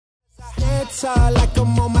guitar like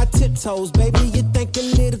I'm on my tiptoes, baby. You think a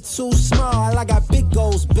little too small. I got big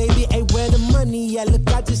goals, baby. Ain't where the money at.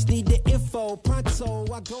 Look, I just need the info. Pronto,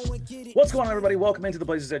 I go and get it. What's going on, everybody? Welcome into the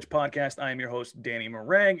Blazers Edge podcast. I am your host, Danny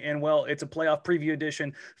Meringue, and well, it's a playoff preview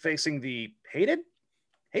edition facing the hated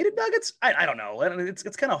Nuggets. I don't know. It's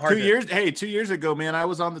kind of hard. 2 years ago, man, I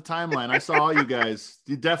was on the timeline. I saw all you guys.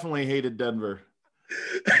 You definitely hated Denver.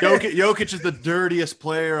 Jokic is the dirtiest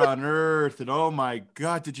player on earth, and oh my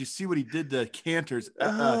God, did you see what he did to Cantor's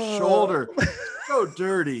shoulder? So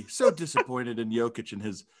dirty, so disappointed in Jokic and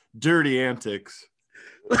his dirty antics.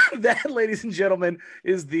 That, ladies and gentlemen,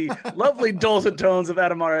 is the lovely dulcet tones of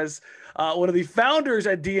Adam Mares, one of the founders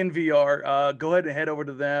at DNVR. Go ahead and head over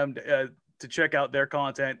to them to check out their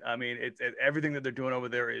content. I mean, everything that they're doing over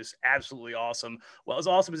there is absolutely awesome. Well, as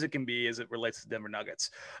awesome as it can be as it relates to Denver Nuggets.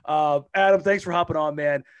 Adam, thanks for hopping on,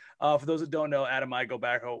 man. For those that don't know, Adam and I go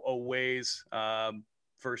back a ways.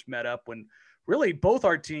 First met up when really both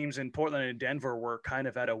our teams in Portland and Denver were kind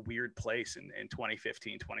of at a weird place in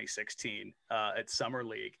 2015, 2016 at Summer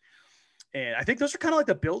League. And I think those are kind of like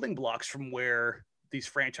the building blocks from where these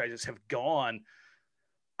franchises have gone.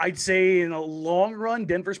 I'd say in the long run,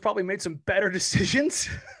 Denver's probably made some better decisions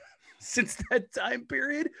since that time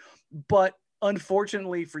period. But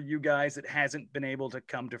unfortunately for you guys, it hasn't been able to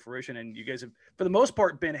come to fruition. And you guys have, for the most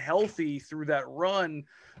part, been healthy through that run.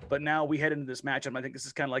 But now we head into this matchup. I think this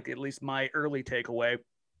is kind of like at least my early takeaway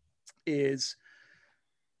is,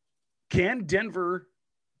 can Denver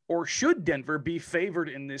or should Denver be favored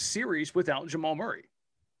in this series without Jamal Murray?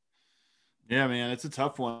 Yeah, man, it's a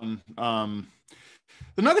tough one.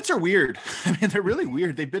 The Nuggets are weird. I mean, they're really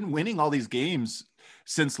weird. They've been winning all these games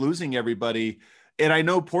since losing everybody. And I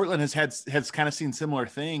know Portland has kind of seen similar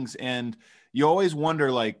things. And you always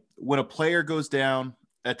wonder, like, when a player goes down,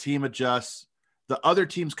 a team adjusts, the other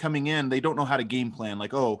teams coming in, they don't know how to game plan.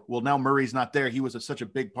 Like, oh, well, now Murray's not there. He was such a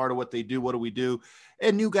big part of what they do. What do we do?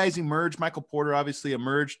 And new guys emerge. Michael Porter obviously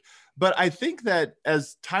emerged. But I think that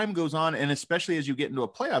as time goes on, and especially as you get into a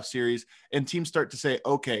playoff series and teams start to say,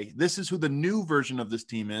 okay, this is who the new version of this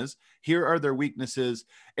team is. Here are their weaknesses.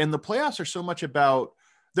 And the playoffs are so much about,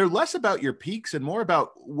 they're less about your peaks and more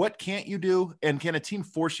about what can't you do and can a team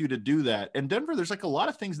force you to do that. And Denver, there's like a lot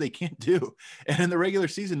of things they can't do. And in the regular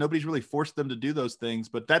season, nobody's really forced them to do those things.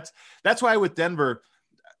 But that's why with Denver,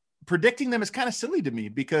 predicting them is kind of silly to me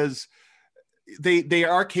because they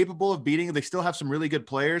are capable of beating. They still have some really good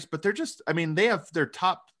players, but they're just, I mean, they have their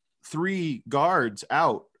top three guards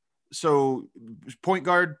out. So point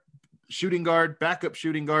guard, shooting guard, backup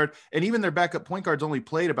shooting guard, and even their backup point guard's only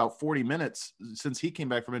played about 40 minutes since he came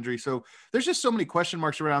back from injury. So there's just so many question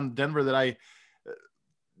marks around Denver that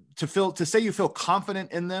to say you feel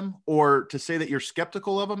confident in them or to say that you're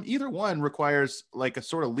skeptical of them, either one requires like a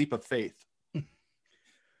sort of leap of faith.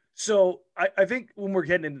 So I think when we're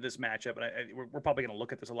getting into this matchup, and we're probably going to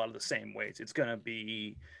look at this a lot of the same ways. It's going to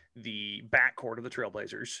be the backcourt of the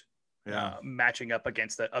Trailblazers matching up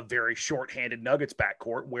against a very short-handed Nuggets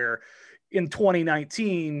backcourt, where in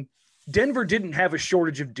 2019, Denver didn't have a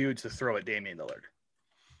shortage of dudes to throw at Damian Lillard.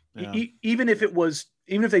 Yeah. Even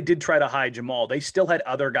if they did try to hide Jamal, they still had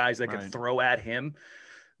other guys that could throw at him.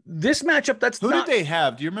 This matchup, who did they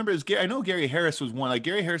have? Do you remember? I know Gary Harris was one. Like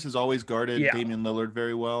Gary Harris has always guarded Damian Lillard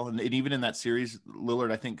very well, and even in that series,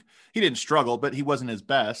 Lillard, I think he didn't struggle, but he wasn't his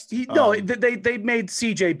best. They made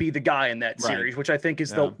CJ be the guy in that series, which I think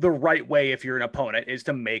is the right way if you're an opponent, is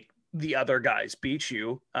to make the other guys beat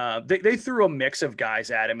you. They threw a mix of guys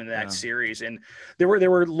at him in that series, and there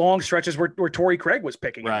were long stretches where Torrey Craig was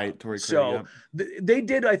picking him up. So they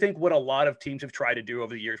did, I think, what a lot of teams have tried to do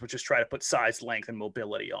over the years, which is try to put size, length, and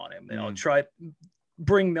mobility on him. You know, try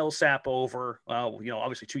bring Millsap over.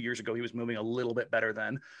 Obviously 2 years ago he was moving a little bit better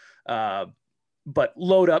then, but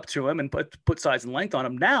load up to him and put size and length on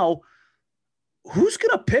him. Now, who's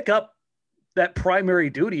going to pick up that primary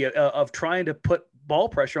duty of trying to put ball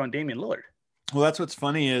pressure on Damian Lillard? Well, that's what's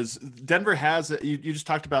funny is Denver has, you just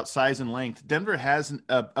talked about size and length. Denver has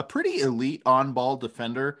a pretty elite on-ball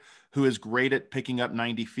defender who is great at picking up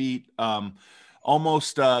 90 feet,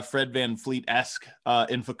 almost Fred VanVleet-esque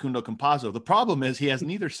in Facundo Campazzo. The problem is he has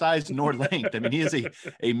neither size nor length. I mean, he is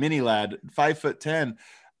a mini lad, 5'10".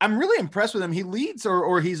 I'm really impressed with him. He leads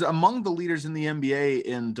or he's among the leaders in the NBA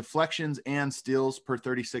in deflections and steals per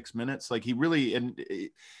 36 minutes. Like he really, and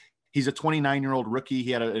he's a 29-year-old rookie.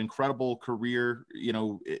 He had an incredible career,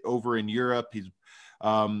 over in Europe. He's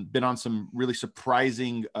been on some really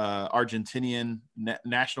surprising Argentinian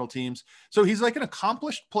national teams. So he's like an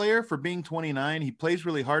accomplished player for being 29. He plays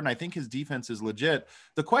really hard, and I think his defense is legit.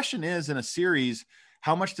 The question is, in a series,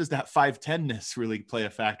 how much does that 5'10-ness really play a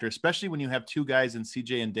factor, especially when you have two guys in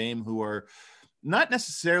CJ and Dame who are not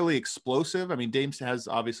necessarily explosive. I mean, Dame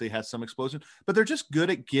obviously has some explosion, but they're just good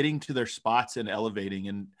at getting to their spots and elevating.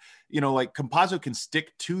 And, like Campazzo can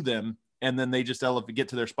stick to them and then they just get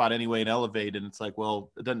to their spot anyway and elevate. And it's like,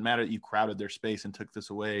 well, it doesn't matter that you crowded their space and took this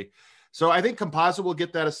away. So I think Campazzo will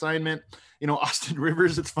get that assignment. Austin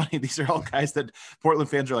Rivers, it's funny. These are all guys that Portland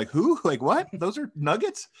fans are like, who? Like, what? Those are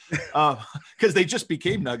Nuggets? Because they just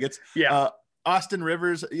became Nuggets. Yeah. Austin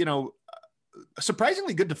Rivers,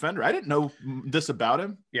 surprisingly good defender. I didn't know this about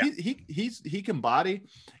him. Yeah. He can body.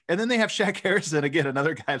 And then they have Shaq Harrison, again,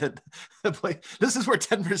 another guy that play. This is where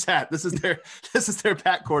Denver's at. This is their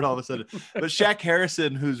backcourt all of a sudden. But Shaq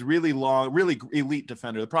Harrison, who's really long, really elite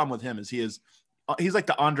defender. The problem with him is he's like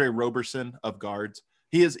the Andre Roberson of guards.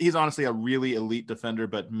 He's honestly a really elite defender,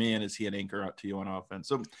 but man, is he an anchor out to you on offense.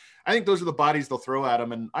 So I think those are the bodies they'll throw at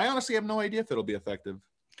him. And I honestly have no idea if it'll be effective.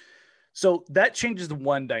 So that changes the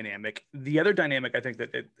one dynamic. The other dynamic, I think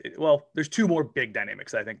that there's two more big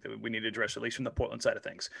dynamics I think that we need to address, at least from the Portland side of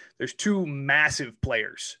things. There's two massive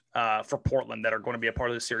players for Portland that are going to be a part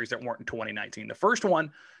of the series that weren't in 2019. The first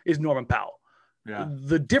one is Norman Powell. Yeah.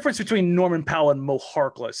 The difference between Norman Powell and Mo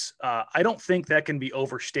Harkless, I don't think that can be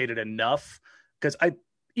overstated enough, because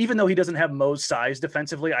even though he doesn't have Mo's size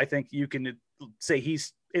defensively, I think you can say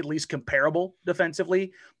he's at least comparable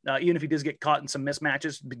defensively, even if he does get caught in some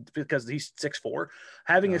mismatches because he's 6'4".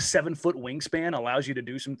 Having a 7-foot wingspan allows you to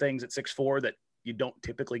do some things at 6'4" that you don't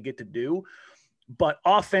typically get to do. But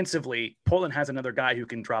offensively, Portland has another guy who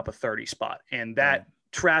can drop a 30 spot, and that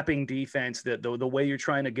trapping defense, the way you're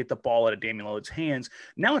trying to get the ball out of Damian Lillard's hands.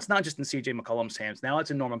 Now it's not just in CJ McCollum's hands. Now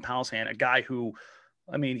it's in Norman Powell's hand, a guy who,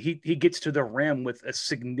 I mean, he gets to the rim with a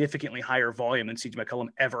significantly higher volume than CJ McCollum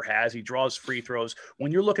ever has. He draws free throws.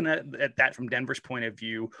 When you're looking at that from Denver's point of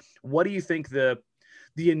view, what do you think the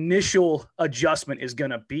initial adjustment is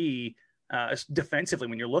going to be defensively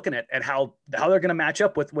when you're looking at how they're going to match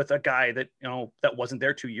up with a guy that, that wasn't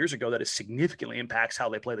there 2 years ago, that significantly impacts how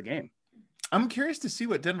they play the game? I'm curious to see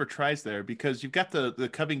what Denver tries there, because you've got the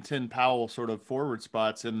Covington Powell sort of forward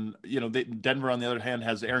spots, and Denver on the other hand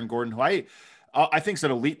has Aaron Gordon, who I think is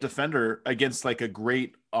an elite defender against like a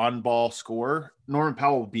great on-ball scorer. Norman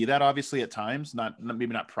Powell will be that obviously at times, maybe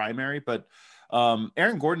not primary, but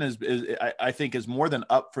Aaron Gordon is I think is more than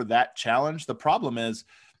up for that challenge. The problem is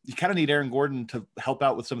you kind of need Aaron Gordon to help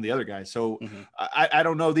out with some of the other guys. So I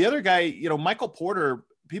don't know. The other guy, Michael Porter,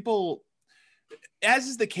 people, as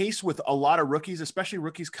is the case with a lot of rookies, especially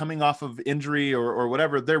rookies coming off of injury or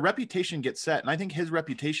whatever, their reputation gets set. And I think his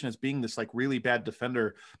reputation as being this like really bad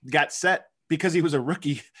defender got set because he was a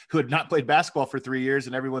rookie who had not played basketball for 3 years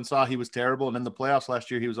and everyone saw he was terrible. And in the playoffs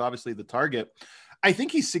last year, he was obviously the target. I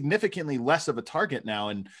think he's significantly less of a target now.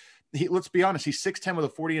 And let's be honest, he's 6'10" with a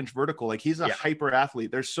 40-inch vertical. Like, he's a hyper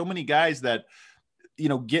athlete. There's so many guys that,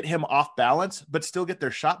 get him off balance, but still get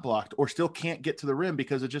their shot blocked or still can't get to the rim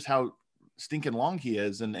because of just how stinking long he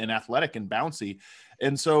is and athletic and bouncy.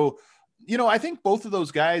 And so, I think both of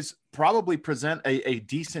those guys probably present a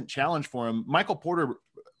decent challenge for him. Michael Porter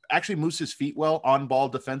actually moves his feet well on ball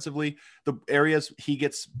defensively. The areas he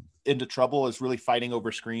gets into trouble is really fighting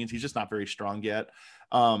over screens. He's just not very strong yet.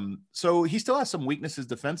 So he still has some weaknesses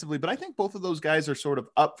defensively, but I think both of those guys are sort of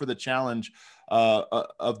up for the challenge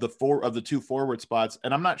of the two forward spots.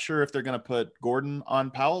 And I'm not sure if they're going to put Gordon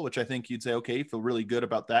on Powell, which I think you'd say, okay, feel really good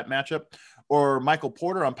about that matchup, or Michael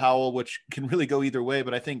Porter on Powell, which can really go either way.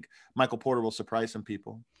 But I think Michael Porter will surprise some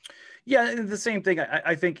people. Yeah, the same thing.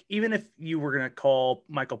 I think even if you were going to call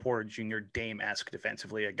Michael Porter Jr. Dame-esque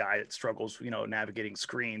defensively, a guy that struggles, navigating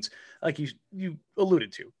screens, like you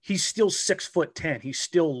alluded to, he's still 6'10". He's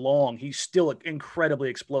still long. He's still incredibly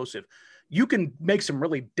explosive. You can make some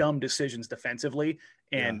really dumb decisions defensively,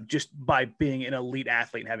 and just by being an elite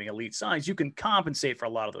athlete and having elite size, you can compensate for a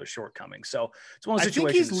lot of those shortcomings. So it's one of those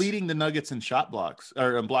situations. I think he's leading the Nuggets in shot blocks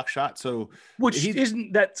or block shots. So which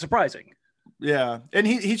isn't that surprising. Yeah. And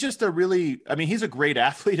he's just he's a great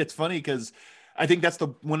athlete. It's funny because I think that's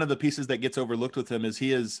one of the pieces that gets overlooked with him is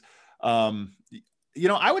he is, I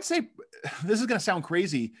would say this is going to sound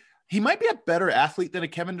crazy. He might be a better athlete than a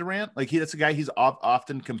Kevin Durant. Like that's a guy he's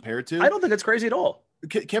often compared to. I don't think that's crazy at all.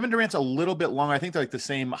 Kevin Durant's a little bit longer. I think they're like the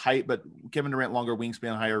same height, but Kevin Durant longer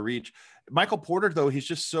wingspan, higher reach. Michael Porter, though, he's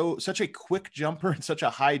just such a quick jumper and such a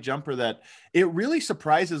high jumper that it really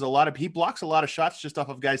surprises a lot of. He blocks a lot of shots just off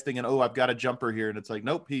of guys thinking, "Oh, I've got a jumper here," and it's like,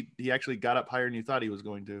 nope, he actually got up higher than you thought he was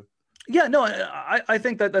going to. Yeah, no, I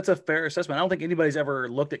think that that's a fair assessment. I don't think anybody's ever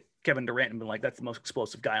looked at Kevin Durant and been like, that's the most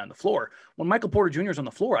explosive guy on the floor. When Michael Porter Jr. is on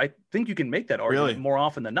the floor, I think you can make that argument Really? more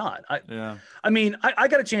often than not. Yeah. I mean, I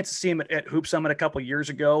got a chance to see him at Hoop Summit a couple years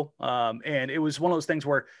ago, and it was one of those things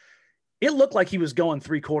where it looked like he was going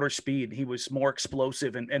 3/4 speed. He was more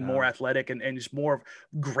explosive and more athletic and just more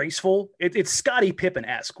graceful. It's Scottie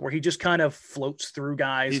Pippen-esque, where he just kind of floats through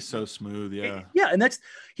guys. He's so smooth. Yeah. Yeah. And that's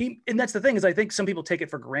the thing is, I think some people take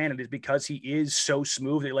it for granted is because he is so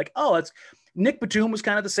smooth. They're like, oh, that's Nick Batum was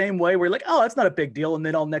kind of the same way where you're like, oh, that's not a big deal. And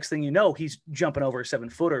then all next thing you know, he's jumping over a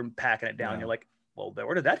 7-footer and packing it down. Yeah. You're like, well,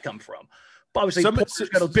 where did that come from? But obviously, Porter's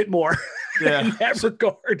got a bit more in that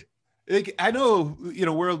regard. I know,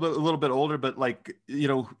 we're a little bit older, but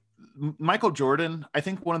Michael Jordan, I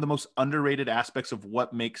think one of the most underrated aspects of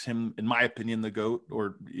what makes him, in my opinion, the GOAT,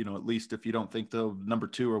 or, at least if you don't think the number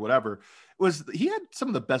 2 or whatever, was he had some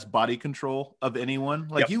of the best body control of anyone.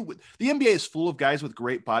 The NBA is full of guys with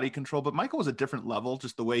great body control, but Michael was a different level,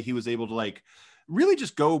 just the way he was able to really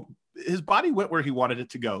just go. His body went where he wanted it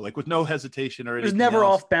to go, with no hesitation or anything. It was never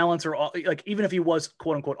off balance or even if he was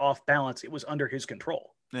quote unquote off balance, it was under his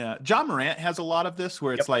control. Yeah. Ja Morant has a lot of this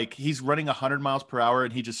where it's he's running 100 miles per hour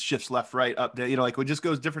and he just shifts left, right, up, down, it just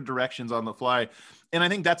goes different directions on the fly. And I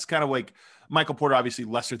think that's kind of Michael Porter, obviously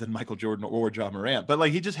lesser than Michael Jordan or Ja Morant, but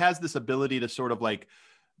he just has this ability to sort of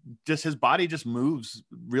just his body just moves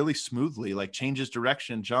really smoothly, changes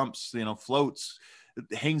direction, jumps, floats,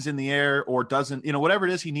 hangs in the air or doesn't, whatever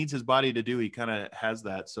it is he needs his body to do, he kind of has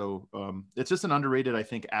that. So it's just an underrated, I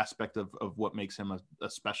think, aspect of what makes him a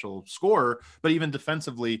special scorer, but even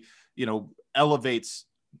defensively, elevates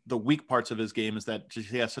the weak parts of his game is that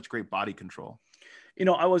he has such great body control.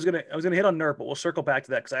 I was gonna hit on Nurk, but we'll circle back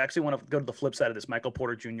to that because I actually want to go to the flip side of this Michael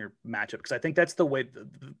Porter Jr. matchup because I think that's the way,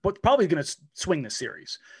 probably going to swing the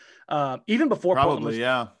series. Even before probably,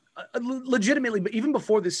 legitimately, but even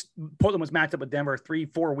before this, Portland was matched up with Denver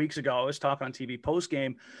 3-4 weeks ago. I was talking on TV post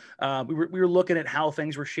game. We were looking at how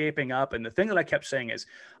things were shaping up, and the thing that I kept saying is,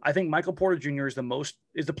 I think Michael Porter Jr. is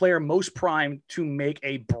the player most primed to make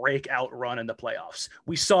a breakout run in the playoffs.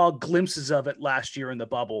 We saw glimpses of it last year in the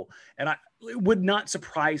bubble, and it would not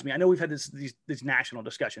surprise me. I know we've had these national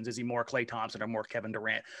discussions: is he more Klay Thompson or more Kevin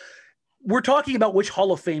Durant? We're talking about which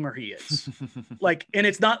Hall of Famer he is. And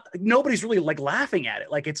it's not, nobody's really laughing at it.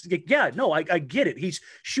 I get it. He's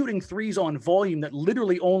shooting threes on volume that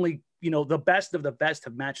literally only, the best of the best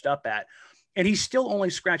have matched up at. And he's still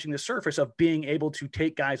only scratching the surface of being able to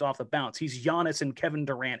take guys off the bounce. He's Giannis and Kevin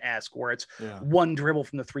Durant-esque, where it's one dribble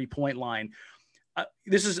from the 3-point line.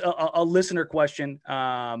 This is a listener question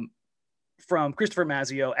from Christopher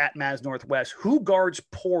Mazzio at Maz Northwest. Who guards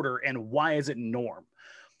Porter and why is it Norm?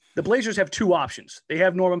 The Blazers have 2 options. They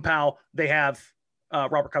have Norman Powell. They have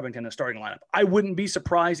Robert Covington in the starting lineup. I wouldn't be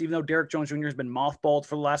surprised, even though Derek Jones Jr. has been mothballed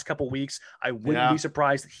for the last couple of weeks. I wouldn't be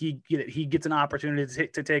surprised that he gets an opportunity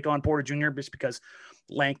to take on Porter Jr. just because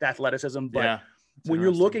length, athleticism. But when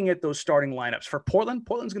you're looking at those starting lineups for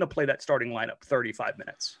Portland's going to play that starting lineup 35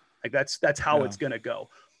 minutes. That's how it's going to go.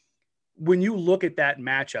 When you look at that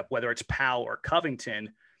matchup, whether it's Powell or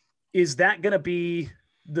Covington, is that going to be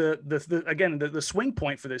the swing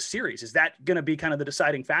point for this series? Is that going to be kind of the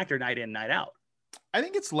deciding factor night in, night out? I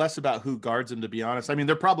think it's less about who guards him, to be honest. I mean,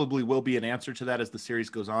 there probably will be an answer to that as the series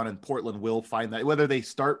goes on, and Portland will find that. Whether they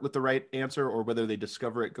start with the right answer or whether they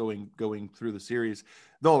discover it going through the series,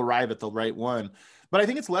 they'll arrive at the right one. But I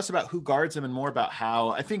think it's less about who guards him and more about how.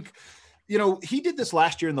 I think, he did this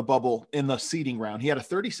last year in the bubble in the seeding round. He had a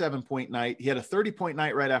 37-point night. He had a 30-point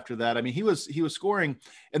night right after that. I mean, he was scoring,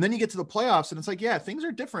 and then you get to the playoffs and it's things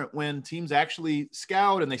are different when teams actually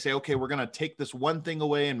scout and they say, okay, we're going to take this one thing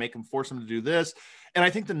away and make them force them to do this. And I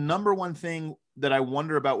think the number one thing that I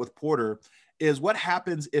wonder about with Porter is what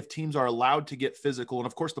happens if teams are allowed to get physical. And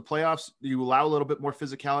of course the playoffs, you allow a little bit more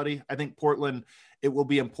physicality. I think Portland, it will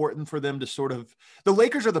be important for them to the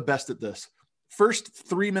Lakers are the best at this. First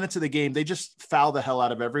 3 minutes of the game, they just foul the hell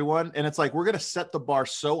out of everyone. And it's we're going to set the bar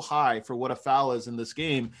so high for what a foul is in this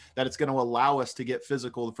game that it's going to allow us to get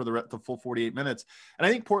physical for the full 48 minutes. And I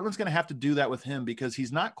think Portland's going to have to do that with him because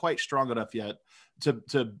he's not quite strong enough yet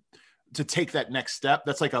to take that next step.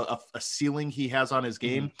 That's a ceiling he has on his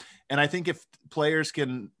game. Mm-hmm. And I think if players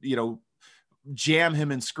can, jam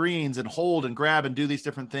him in screens and hold and grab and do these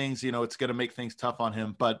different things, it's going to make things tough on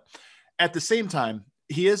him. But at the same time,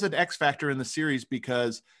 he is an X factor in the series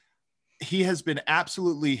because he has been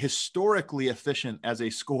absolutely historically efficient as a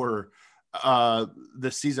scorer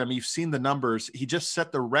this season. I mean, you've seen the numbers. He just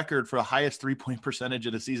set the record for the highest 3-point percentage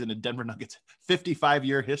in a season in Denver Nuggets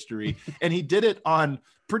 55-year history. And he did it on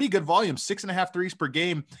pretty good volume, 6.5 threes per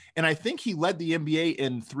game. And I think he led the NBA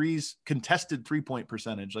in contested 3-point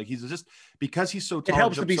percentage. Like he's just, because he's so tall, it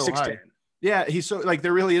helps to be so 6'10". high. Yeah. He's so like,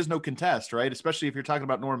 there really is no contest, right? Especially if you're talking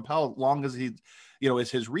about Norman Powell, long as he, as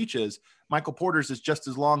his reach is. Michael Porter's is just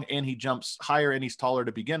as long, and he jumps higher and he's taller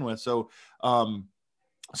to begin with. So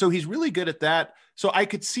he's really good at that. So I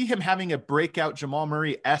could see him having a breakout Jamal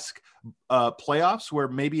Murray-esque playoffs where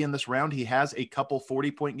maybe in this round he has a couple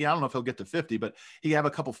 40-point games. I don't know if he'll get to 50, but he have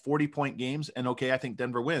a couple 40-point games, and okay, I think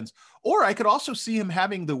Denver wins. Or I could also see him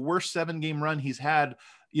having the worst 7-game run he's had,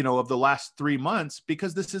 of the last 3 months,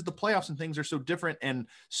 because this is the playoffs and things are so different. And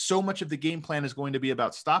so much of the game plan is going to be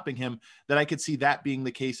about stopping him that I could see that being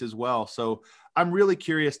the case as well. So I'm really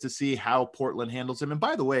curious to see how Portland handles him. And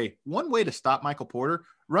by the way, one way to stop Michael Porter,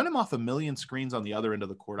 run him off a million screens on the other end of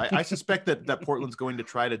the court. I suspect that Portland's going to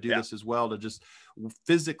try to do this as well, to just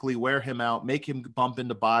physically wear him out, make him bump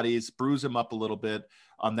into bodies, bruise him up a little bit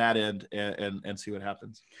on that end, and see what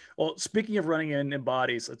happens. Well, speaking of running in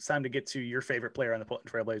bodies, it's time to get to your favorite player on the Portland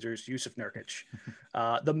Trailblazers, Jusuf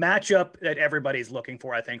Nurkic. The matchup that everybody's looking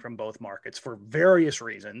for, I think, from both markets for various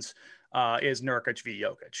reasons, is Nurkic v.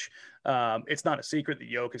 Jokic. It's not a secret that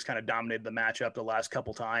Jokic kind of dominated the matchup the last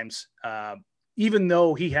couple times. Even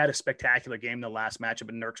though he had a spectacular game in the last matchup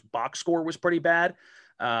and Nurk's box score was pretty bad,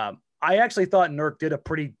 I actually thought Nurk did a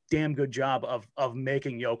pretty damn good job of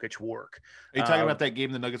making Jokic work. Are you talking about that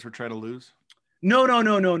game the Nuggets were trying to lose? No.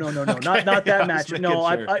 Okay. Not that match. No,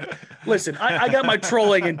 sure. I listen, I got my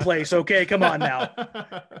trolling in place. Okay. Come on now.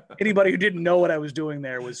 Anybody who didn't know what I was doing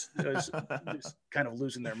there was just kind of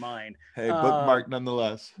losing their mind. Hey, bookmark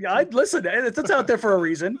nonetheless. Yeah, listen, it's out there for a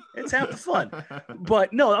reason. It's half the fun.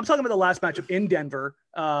 But no, I'm talking about the last matchup in Denver,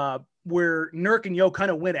 where Nurk and Yo kind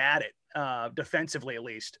of went at it, defensively, at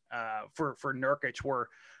least, for Nurkic, where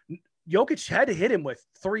Jokic had to hit him with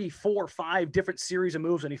 3, 4, 5 different series of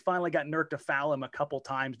moves, and he finally got Nurk to foul him a couple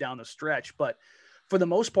times down the stretch. But for the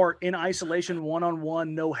most part, in isolation,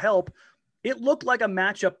 one-on-one, no help, it looked like a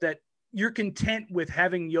matchup that you're content with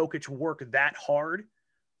having Jokic work that hard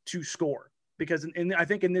to score. Because I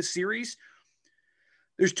think in this series,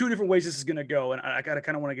 there's 2 different ways this is going to go, and I kind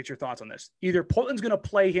of want to get your thoughts on this. Either Portland's going to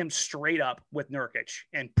play him straight up with Nurkic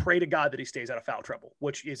and pray to God that he stays out of foul trouble,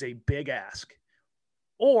 which is a big ask.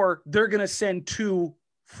 Or they're going to send 2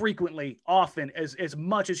 frequently, often, as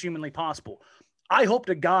much as humanly possible. I hope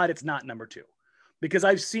to God it's not number 2, because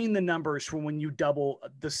I've seen the numbers from when you double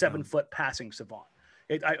the 7-foot passing savant.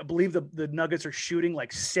 I believe the Nuggets are shooting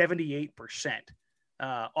like 78%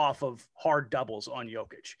 off of hard doubles on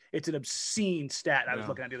Jokic. It's an obscene stat I was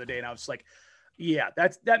looking at the other day, and I was like, yeah,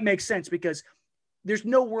 that makes sense, because there's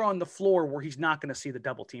nowhere on the floor where he's not going to see the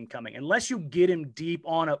double team coming unless you get him deep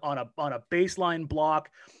on a baseline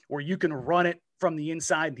block where you can run it from the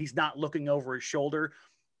inside and he's not looking over his shoulder.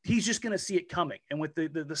 He's just going to see it coming. And with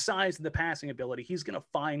the size and the passing ability, he's going to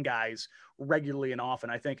find guys regularly and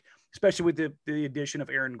often. I think, especially with the addition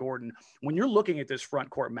of Aaron Gordon, when you're looking at this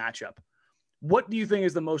front court matchup, what do you think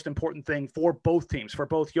is the most important thing for both teams, for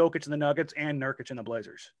both Jokic and the Nuggets and Nurkic and the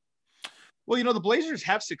Blazers? Well, the Blazers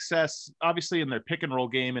have success, obviously, in their pick and roll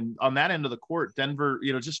game. And on that end of the court, Denver,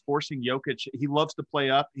 just forcing Jokic, he loves to play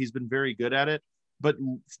up. He's been very good at it. But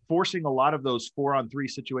forcing a lot of those 4-on-3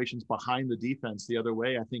 situations behind the defense the other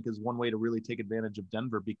way, I think, is one way to really take advantage of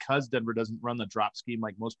Denver, because Denver doesn't run the drop scheme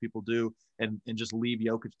like most people do and just leave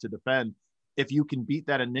Jokic to defend. If you can beat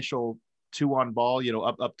that initial 2-on-ball,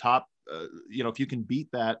 up top, if you can beat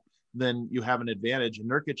that, then you have an advantage. And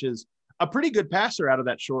Nurkic is a pretty good passer out of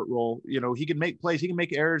that short roll. He can make plays, he can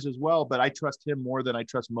make errors as well, but I trust him more than I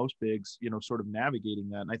trust most bigs, sort of navigating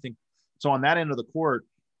that. And I think so on that end of the court,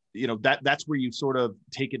 that's where you sort of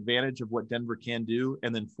take advantage of what Denver can do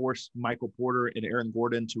and then force Michael Porter and Aaron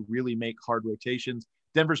Gordon to really make hard rotations.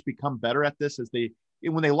 Denver's become better at this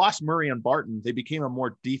when they lost Murray and Barton, they became a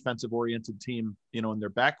more defensive oriented team, in their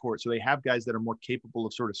backcourt. So they have guys that are more capable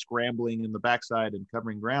of sort of scrambling in the backside and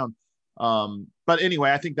covering ground. But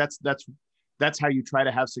anyway, I think that's how you try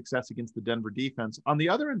to have success against the Denver defense. On the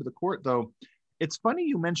other end of the court, though, it's funny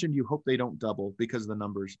you mentioned you hope they don't double because of the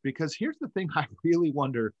numbers, because here's the thing I really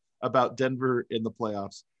wonder about Denver in the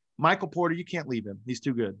playoffs. Michael Porter, you can't leave him. He's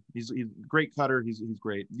too good. He's a great cutter. He's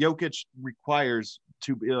great. Jokic requires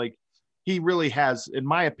to be like, he really has, in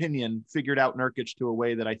my opinion, figured out Nurkic to a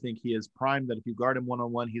way that I think he is primed that if you guard him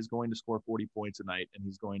one-on-one, he's going to score 40 points a night and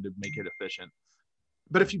he's going to make it efficient.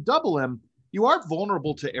 But if you double him, you are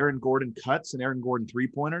vulnerable to Aaron Gordon cuts and Aaron Gordon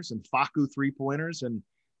 3-pointers and Facu 3-pointers and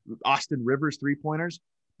Austin Rivers 3-pointers.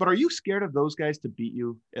 But are you scared of those guys to beat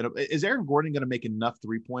you? Is Aaron Gordon going to make enough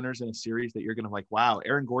 3-pointers in a series that you're going to like, wow,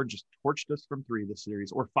 Aaron Gordon just torched us from 3 this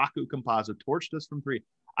series, or Facu Campazzo torched us from 3?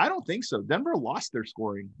 I don't think so. Denver lost their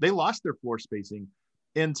scoring. They lost their floor spacing.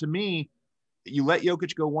 And to me, you let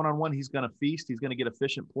Jokic go one-on-one, he's going to feast. He's going to get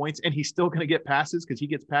efficient points, and he's still going to get passes because he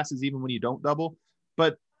gets passes even when you don't double.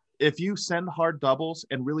 But if you send hard doubles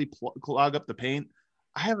and really clog up the paint,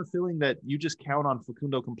 I have a feeling that you just count on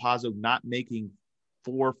Facundo Campazzo not making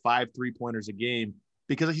 4 or 5 3-pointers a game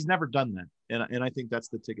because he's never done that. And I think that's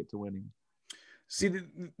the ticket to winning. See,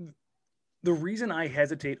 the reason I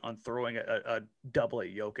hesitate on throwing a double at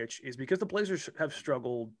Jokic is because the Blazers have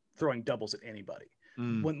struggled throwing doubles at anybody.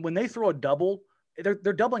 When they throw a double, they're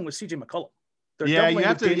doubling with CJ McCollum. You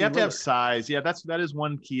have to have size. Yeah, that is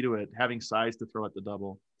one key to it, having size to throw at the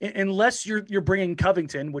double. Unless you're bringing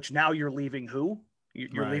Covington, which now you're leaving who?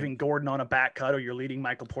 You're Right. leaving Gordon on a back cut, or you're leading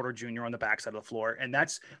Michael Porter Jr. on the backside of the floor. And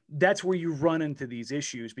that's where you run into these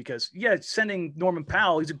issues because, sending Norman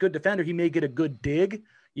Powell, he's a good defender. He may get a good dig.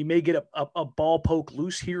 You may get a ball poke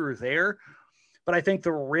loose here or there. But I think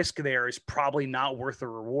the risk there is probably not worth the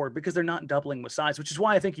reward because they're not doubling with size, which is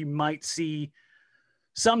why I think you might see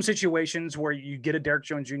some situations where you get a Derek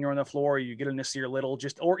Jones Jr. on the floor, you get a Nasir Little,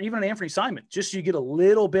 or even an Anthony Simon, just you get a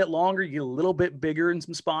little bit longer, you get a little bit bigger in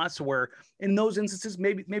some spots where in those instances,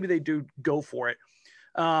 maybe they do go for it.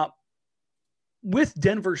 With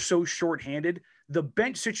Denver so shorthanded, the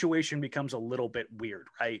bench situation becomes a little bit weird,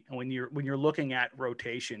 right? When you're looking at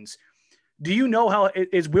rotations, do you know how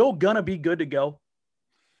is Will gonna be good to go?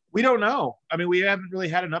 We don't know. I mean, we haven't really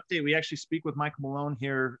had an update. We actually speak with Mike Malone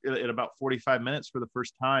here in about 45 minutes for the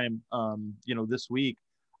first time, this week.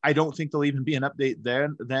 I don't think there'll even be an update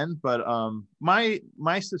then, but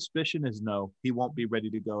my suspicion is no, he won't be ready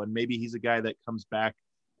to go. And maybe he's a guy that comes back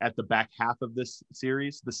at the back half of this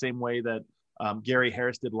series, the same way that Gary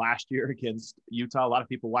Harris did last year against Utah. A lot of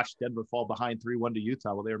people watched Denver fall behind 3-1 to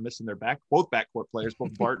Utah. Well, they were missing both backcourt players,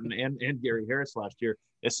 both Barton and Gary Harris last year.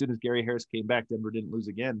 As soon as Gary Harris came back, Denver didn't lose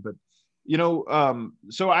again. But,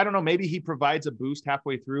 so I don't know, maybe he provides a boost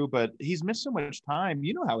halfway through, but he's missed so much time.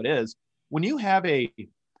 You know how it is. When you have a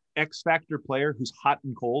X factor player who's hot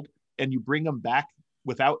and cold and you bring them back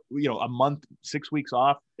without, a month, 6 weeks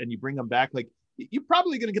off, and you bring them back, like, you're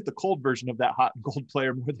probably going to get the cold version of that hot and cold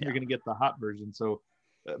player more than you're going to get the hot version. So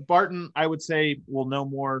Barton, I would say, will know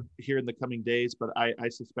more here in the coming days, but I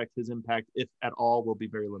suspect his impact, if at all, will be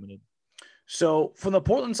very limited. So from the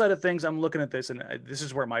Portland side of things, I'm looking at this, and this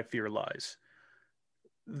is where my fear lies.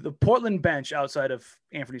 The Portland bench outside of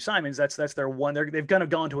Anthony Simons, that's their one. They've kind of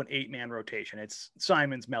gone to an 8-man rotation. It's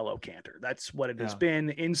Simons, Melo, Cantor. That's what it has been.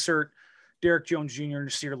 Insert Derek Jones Jr.,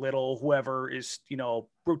 Nasir Little, whoever is,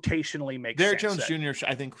 rotationally makes Derek sense. Jones Jr.,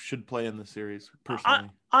 I think, should play in the series, personally.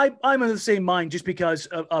 I'm in the same mind just because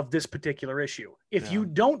of this particular issue. If you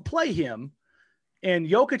don't play him, and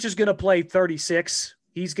Jokic is going to play 36,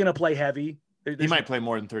 he's going to play heavy. He might play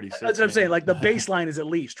more than 36. That's what I'm saying. Like, the baseline is at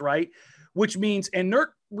least, right? Which means, and Nurk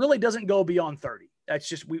really doesn't go beyond 30. That's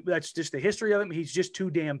just the history of him. He's just too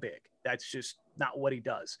damn big. That's just not what he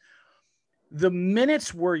does. The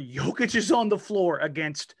minutes where Jokic is on the floor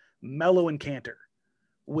against Melo and Cantor,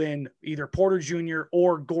 when either Porter Jr.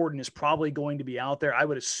 or Gordon is probably going to be out there, I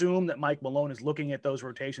would assume that Mike Malone is looking at those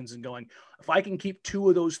rotations and going, if I can keep 2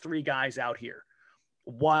 of those 3 guys out here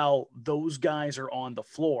while those guys are on the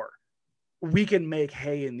floor, we can make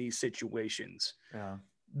hay in these situations. Yeah.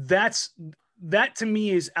 That to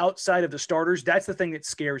me is outside of the starters. That's the thing that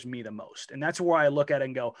scares me the most. And that's where I look at it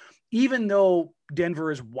and go, even though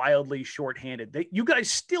Denver is wildly shorthanded, you guys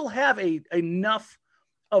still have enough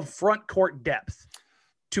of front court depth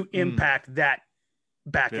to impact that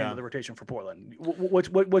back end of the rotation for Portland.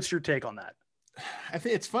 What's your take on that? I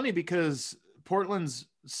think it's funny because Portland's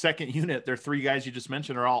second unit, their 3 guys you just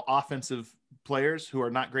mentioned, are all offensive players who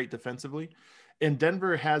are not great defensively. And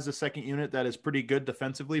Denver has a second unit that is pretty good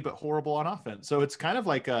defensively, but horrible on offense. So it's kind of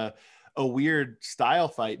like a weird style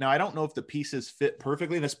fight. Now, I don't know if the pieces fit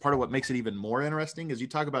perfectly. That's part of what makes it even more interesting is you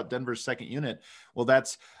talk about Denver's second unit. Well,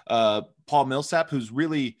 that's Paul Millsap, who's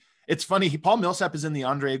really – it's funny. Paul Millsap is in the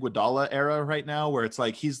Andre Iguodala era right now where it's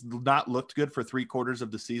like he's not looked good for 3/4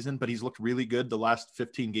 of the season, but he's looked really good the last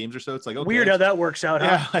 15 games or so. It's like, okay. Weird how that works out,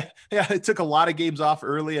 huh? Yeah, it took a lot of games off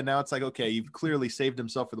early, and now it's like, okay, you've clearly saved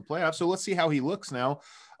himself for the playoffs. So let's see how he looks now.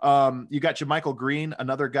 You got JaMychal Green,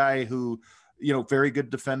 another guy who – very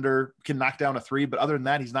good defender, can knock down a 3, but other than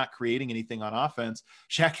that, he's not creating anything on offense.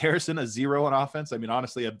 Shaq Harrison, a 0 on offense. I mean,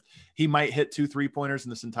 honestly, he might hit 2 3-pointers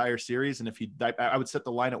in this entire series. And if I would set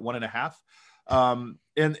the line at 1.5.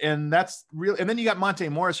 And that's real. And then you got Monte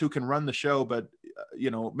Morris, who can run the show, but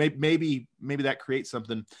maybe that creates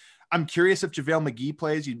something. I'm curious if JaVale McGee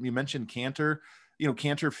plays. You mentioned Cantor.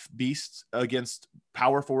 Cantor beasts against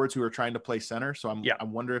power forwards who are trying to play center. So I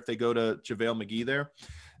wonder if they go to JaVale McGee there.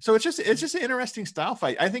 So it's just an interesting style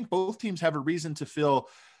fight. I think both teams have a reason to feel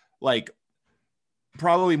like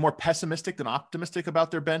probably more pessimistic than optimistic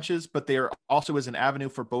about their benches, but there also is an avenue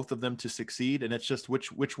for both of them to succeed. And it's just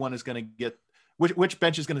which one is going to get, which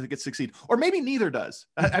bench is going to get succeed, or maybe neither does.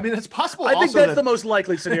 I mean, it's possible. I think that's the most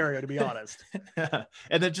likely scenario, to be honest.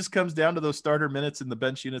 And it just comes down to those starter minutes, and the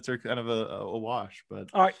bench units are kind of a wash. But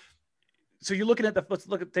all right, so you're looking at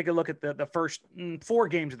take a look at the first 4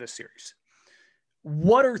 games of this series.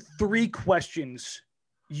 What are 3 questions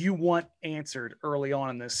you want answered early on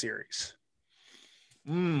in this series?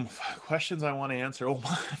 Questions I want to answer. Oh,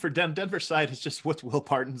 for Denver side, it's just what's Will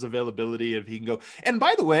Barton's availability, if he can go. And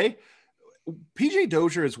by the way, PJ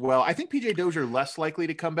Dozier as well. I think PJ Dozier less likely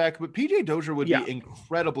to come back, but PJ Dozier would be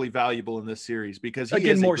incredibly valuable in this series because he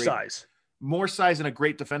is more size and a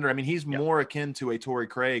great defender. I mean, he's more akin to a Torrey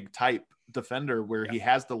Craig type defender where he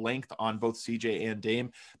has the length on both CJ and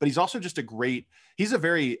Dame, but he's also just he's a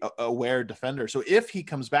very aware defender. So if he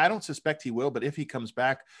comes back, I don't suspect he will, but if he comes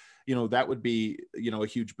back, that would be, a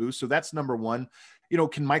huge boost. So that's number one.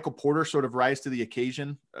 Can Michael Porter sort of rise to the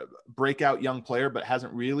occasion? Breakout young player, but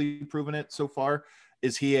hasn't really proven it so far.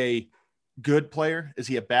 Is he a good player? Is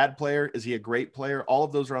he a bad player? Is he a great player? All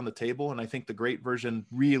of those are on the table. And I think the great version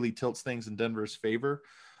really tilts things in Denver's favor.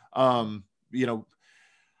 I'm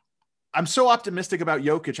so optimistic about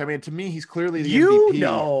Jokic. I mean, to me, he's clearly the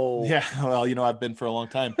MVP. Yeah. Well, I've been for a long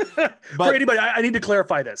time. But for anybody, I need to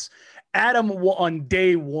clarify this. Adam on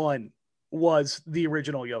day one was the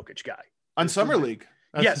original Jokic guy on Summer League.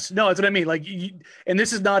 Yes. No, that's what I mean. Like, and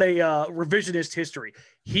this is not a revisionist history.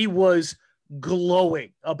 He was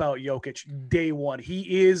glowing about Jokic day one.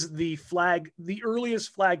 He is the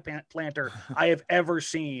earliest flag planter I have ever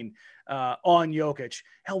seen on Jokic.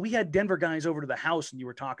 Hell, we had Denver guys over to the house and you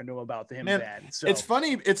were talking to him about him then. So it's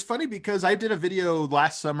funny because I did a video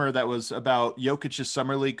last summer that was about Jokic's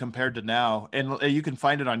Summer League compared to now. And you can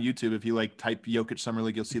find it on YouTube. If you type Jokic Summer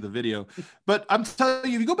League, you'll see the video. But I'm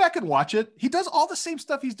telling you, if you go back and watch it, he does all the same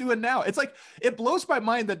stuff he's doing now. It's like, it blows my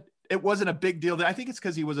mind that it wasn't a big deal. I think it's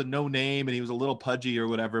because he was a no name and he was a little pudgy or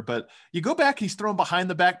whatever. But you go back, he's throwing behind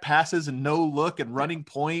the back passes and no look and running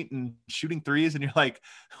point and shooting threes. And you're like,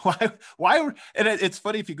 why? And it's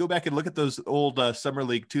funny if you go back and look at those old Summer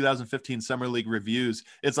League 2015 Summer League reviews.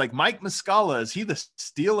 It's like Mike Muscala, is he the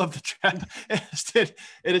steal of the draft? And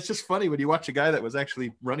it's just funny when you watch a guy that was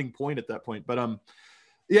actually running point at that point. But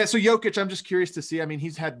yeah, so Jokic, I'm just curious to see. I mean,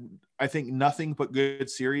 he's had, I think, nothing but good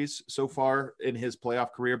series so far in his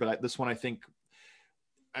playoff career. But this one, I think,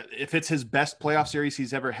 if it's his best playoff series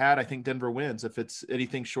he's ever had, I think Denver wins. If it's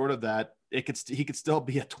anything short of that, he could still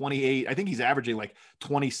be at 28. I think he's averaging like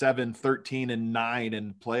 27, 13, and 9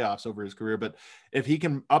 in playoffs over his career. But if he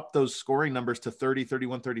can up those scoring numbers to 30,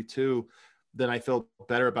 31, 32, then I feel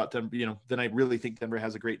better about Denver. Then I really think Denver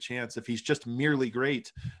has a great chance. If he's just merely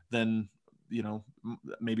great, then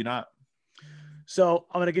maybe not. So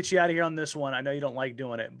I'm going to get you out of here on this one. I know you don't like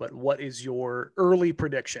doing it, but what is your early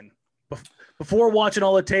prediction before watching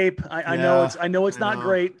all the tape? I know it's not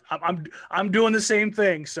great. I'm doing the same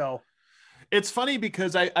thing. So it's funny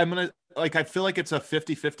because I'm going to, I feel like it's a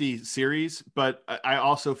 50-50 series, but I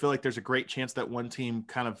also feel like there's a great chance that one team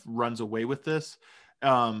kind of runs away with this.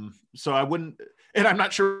 So I wouldn't, and I'm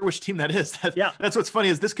not sure which team that is. That's what's funny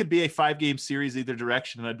is this could be a 5-game series either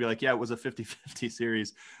direction. And I'd be like, yeah, it was a 50-50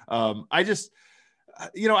 series. I just,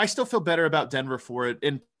 I still feel better about Denver for it,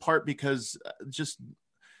 in part because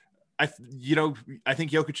I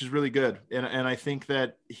think Jokic is really good. And I think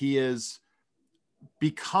that he has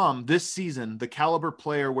become this season the caliber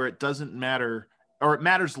player where it doesn't matter, or it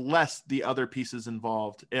matters less the other pieces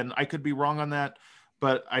involved. And I could be wrong on that,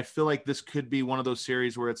 but I feel like this could be one of those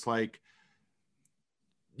series where it's like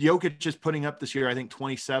Jokic just putting up this year, I think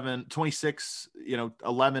 26,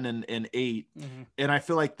 11 and 8. Mm-hmm. And I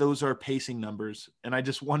feel like those are pacing numbers. And I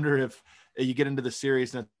just wonder if you get into the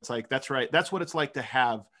series and it's like, that's right. That's what it's like to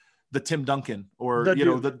have the Tim Duncan or,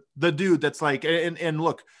 the dude that's like, and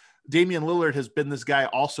look, Damian Lillard has been this guy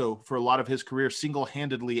also for a lot of his career,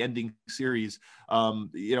 single-handedly ending series, and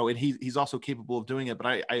he's also capable of doing it.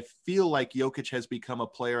 But I feel like Jokic has become a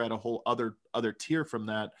player at a whole other tier from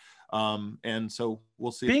that. And so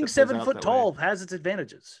we'll see. Being 7 foot tall has its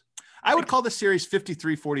advantages. I would call this series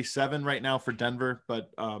 53-47 right now for Denver,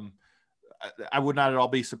 but I would not at all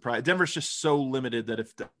be surprised. Denver's just so limited that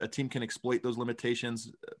if a team can exploit those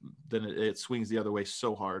limitations, then it swings the other way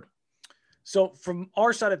so hard. So from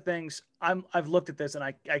our side of things, I've looked at this and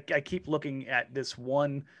I keep looking at this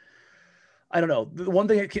one. I don't know. The one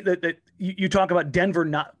thing that you talk about Denver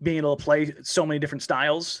not being able to play so many different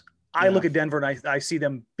styles. I look at Denver and I see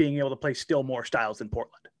them being able to play still more styles than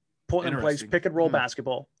Portland. Portland plays pick and roll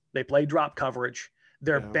basketball. They play drop coverage.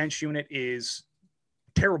 Their bench unit is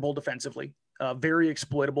terrible defensively, very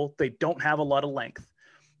exploitable. They don't have a lot of length.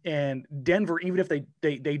 And Denver, even if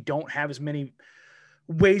they don't have as many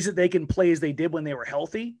ways that they can play as they did when they were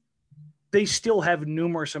healthy, they still have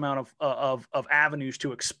numerous amount of avenues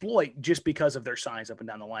to exploit just because of their size up and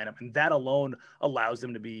down the lineup. And that alone allows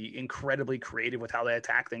them to be incredibly creative with how they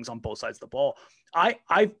attack things on both sides of the ball.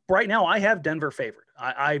 I right now I have Denver favored.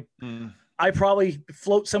 I probably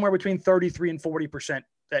float somewhere between 33 and 40%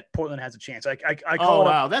 that Portland has a chance. I call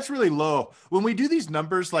wow. That's really low. When we do these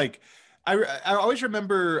numbers, like I always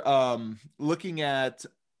remember looking at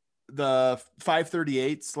the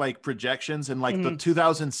 538s like projections and like the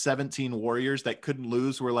 2017 Warriors that couldn't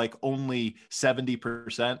lose were like only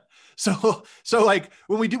 70%. So like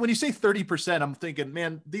when you say 30%, I'm thinking,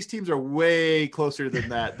 man, these teams are way closer than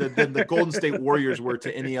that than the Golden State Warriors were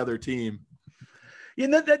to any other team.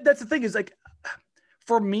 Yeah, that's the thing is like,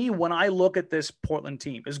 for me, when I look at this Portland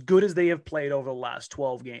team, as good as they have played over the last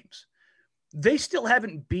 12 games, they still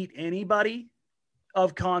haven't beat anybody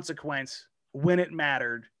of consequence when it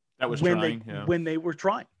mattered. That was when they were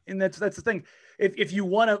trying. And that's the thing. If you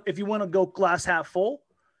want to go glass half full,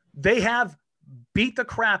 they have beat the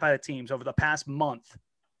crap out of teams over the past month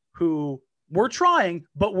who were trying,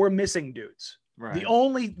 but were missing dudes. Right.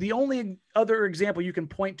 The only other example you can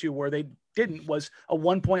point to where they didn't was a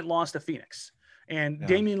 1-point loss to Phoenix. And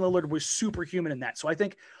Damian Lillard was superhuman in that. So I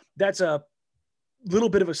think that's a little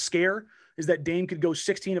bit of a scare, is that Dame could go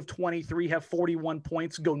 16 of 23, have 41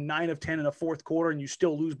 points, go 9 of 10 in the fourth quarter, and you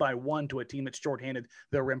still lose by 1 to a team that's shorthanded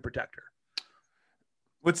their rim protector.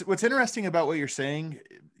 What's interesting about what you're saying,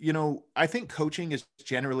 I think coaching is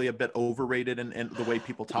generally a bit overrated in the way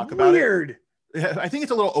people talk about it. Weird. I think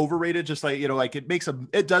it's a little overrated, just like, like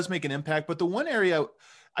it does make an impact. But the one area,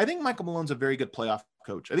 I think Michael Malone's a very good playoff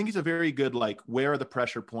coach. I think he's a very good, like, where are the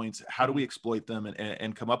pressure points? How do we exploit them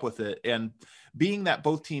and come up with it? And being that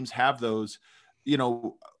both teams have those,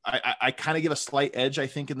 I kind of give a slight edge, I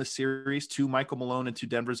think, in the series to Michael Malone and to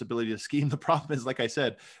Denver's ability to scheme. The problem is, like I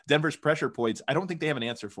said, Denver's pressure points, I don't think they have an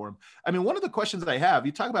answer for him. I mean, one of the questions I have,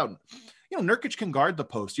 you talk about, Nurkic can guard the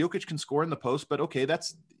post. Jokic can score in the post, but okay,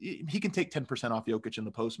 he can take 10% off Jokic in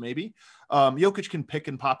the post, maybe. Jokic can pick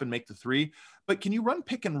and pop and make the three, but can you run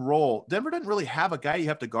pick and roll? Denver doesn't really have a guy you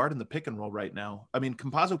have to guard in the pick and roll right now. I mean,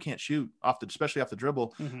 Campazzo can't shoot especially off the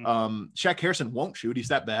dribble. Shaq Harrison won't shoot. He's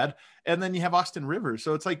that bad. And then you have Austin Rivers.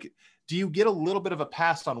 So it's like, do you get a little bit of a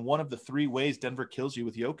pass on one of the three ways Denver kills you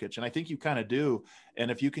with Jokic? And I think you kind of do. And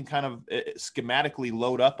if you can kind of schematically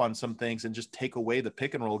load up on some things and just take away the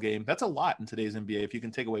pick and roll game, that's a lot in today's NBA. If you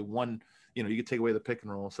can take away one, you can take away the pick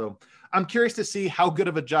and roll. So I'm curious to see how good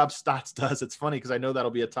of a job Stotts does. It's funny because I know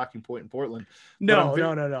that'll be a talking point in Portland. No.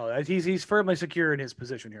 He's firmly secure in his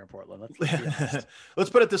position here in Portland. Let's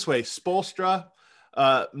put it this way. Spoelstra,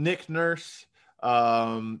 Nick Nurse,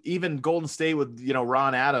 even Golden State with,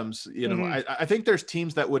 Ron Adams, I think there's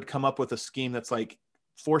teams that would come up with a scheme that's like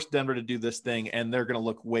force Denver to do this thing, and they're going to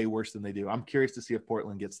look way worse than they do. I'm curious to see if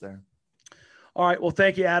Portland gets there. All right. Well,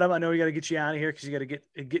 thank you, Adam. I know we got to get you out of here because you got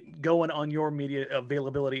to get going on your media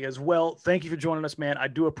availability as well. Thank you for joining us, man. I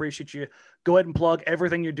do appreciate you. Go ahead and plug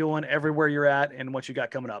everything you're doing, everywhere you're at, and what you got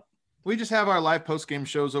coming up. We just have our live post-game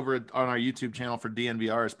shows over on our YouTube channel for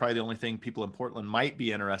DNVR. Is probably the only thing people in Portland might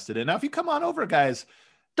be interested in. Now, if you come on over, guys,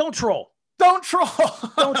 don't troll. Don't troll.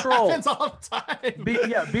 Don't troll. Happens all the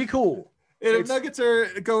time. Be cool. And if Nuggets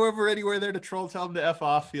go over anywhere there to troll, tell them to F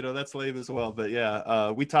off. That's lame as well. But yeah,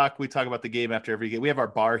 we talk about the game after every game. We have our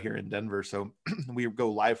bar here in Denver, so we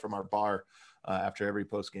go live from our bar after every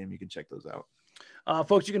post game. You can check those out.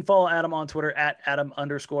 Folks, you can follow Adam on Twitter at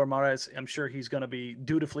Adam_Mares. I'm sure he's going to be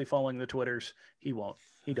dutifully following the Twitters. He won't.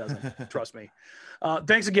 He doesn't. Trust me.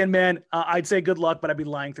 Thanks again, man. I'd say good luck, but I'd be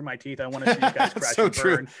lying through my teeth. I want to see you guys crash so and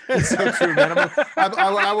burn. It's so true, man.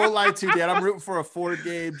 I won't lie to you, Dan. I'm rooting for a Ford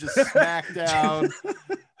game, just smack down.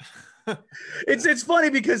 It's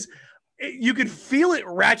funny because you could feel it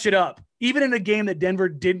ratchet up, even in a game that Denver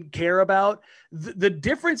didn't care about. The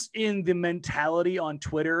difference in the mentality on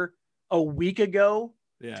Twitter a week ago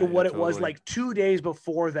to what it was like 2 days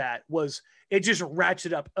before that it just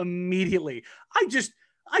ratcheted up immediately.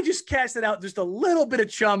 I just casted out just a little bit of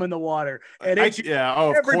chum in the water, and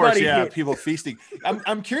of course, hit. people feasting.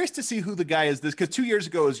 I'm curious to see who the guy is. This because 2 years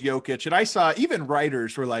ago it was Jokic, and I saw even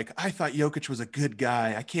writers were like, I thought Jokic was a good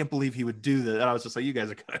guy. I can't believe he would do that. And I was just like, you guys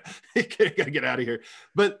are gotta get out of here.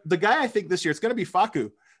 But the guy I think this year it's going to be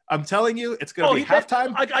Facu. I'm telling you, it's going to be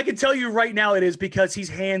halftime. I can tell you right now it is because he's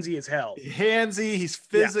handsy as hell. He's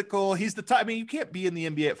physical. He's the top. I mean, you can't be in the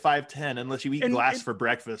NBA at 5'10" unless you eat glass for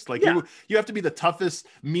breakfast. Like you have to be the toughest,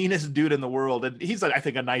 meanest dude in the world. And he's, I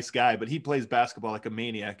think, a nice guy, but he plays basketball like a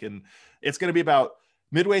maniac. And it's going to be about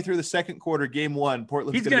midway through the second quarter, game one,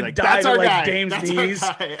 Portland's he's going to die to like Dame's knees.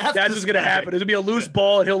 That's what's going to happen. It'll be a loose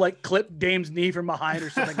ball and he'll like clip Dame's knee from behind or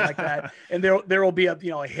something like that. And there will be a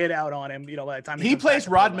hit out on him. By the time he plays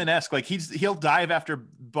Rodman-esque, like he'll dive after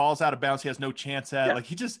balls out of bounds. He has no chance at. Like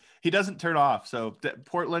he doesn't turn off. So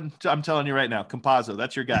Portland, I'm telling you right now, Campazzo,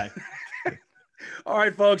 that's your guy. All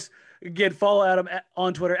right, folks. Again, follow Adam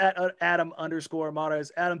on Twitter at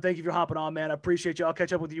Adam_Mares. Adam, thank you for hopping on, man. I appreciate you. I'll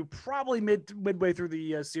catch up with you probably midway through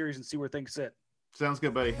the series and see where things sit. Sounds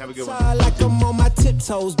good, buddy. Have a good one. Like I'm on my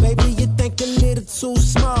tiptoes, baby. You think a little too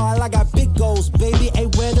small. I got big goals, baby. Hey,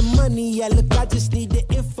 where the money at? Look, I just need the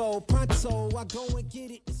info. Pronto, I go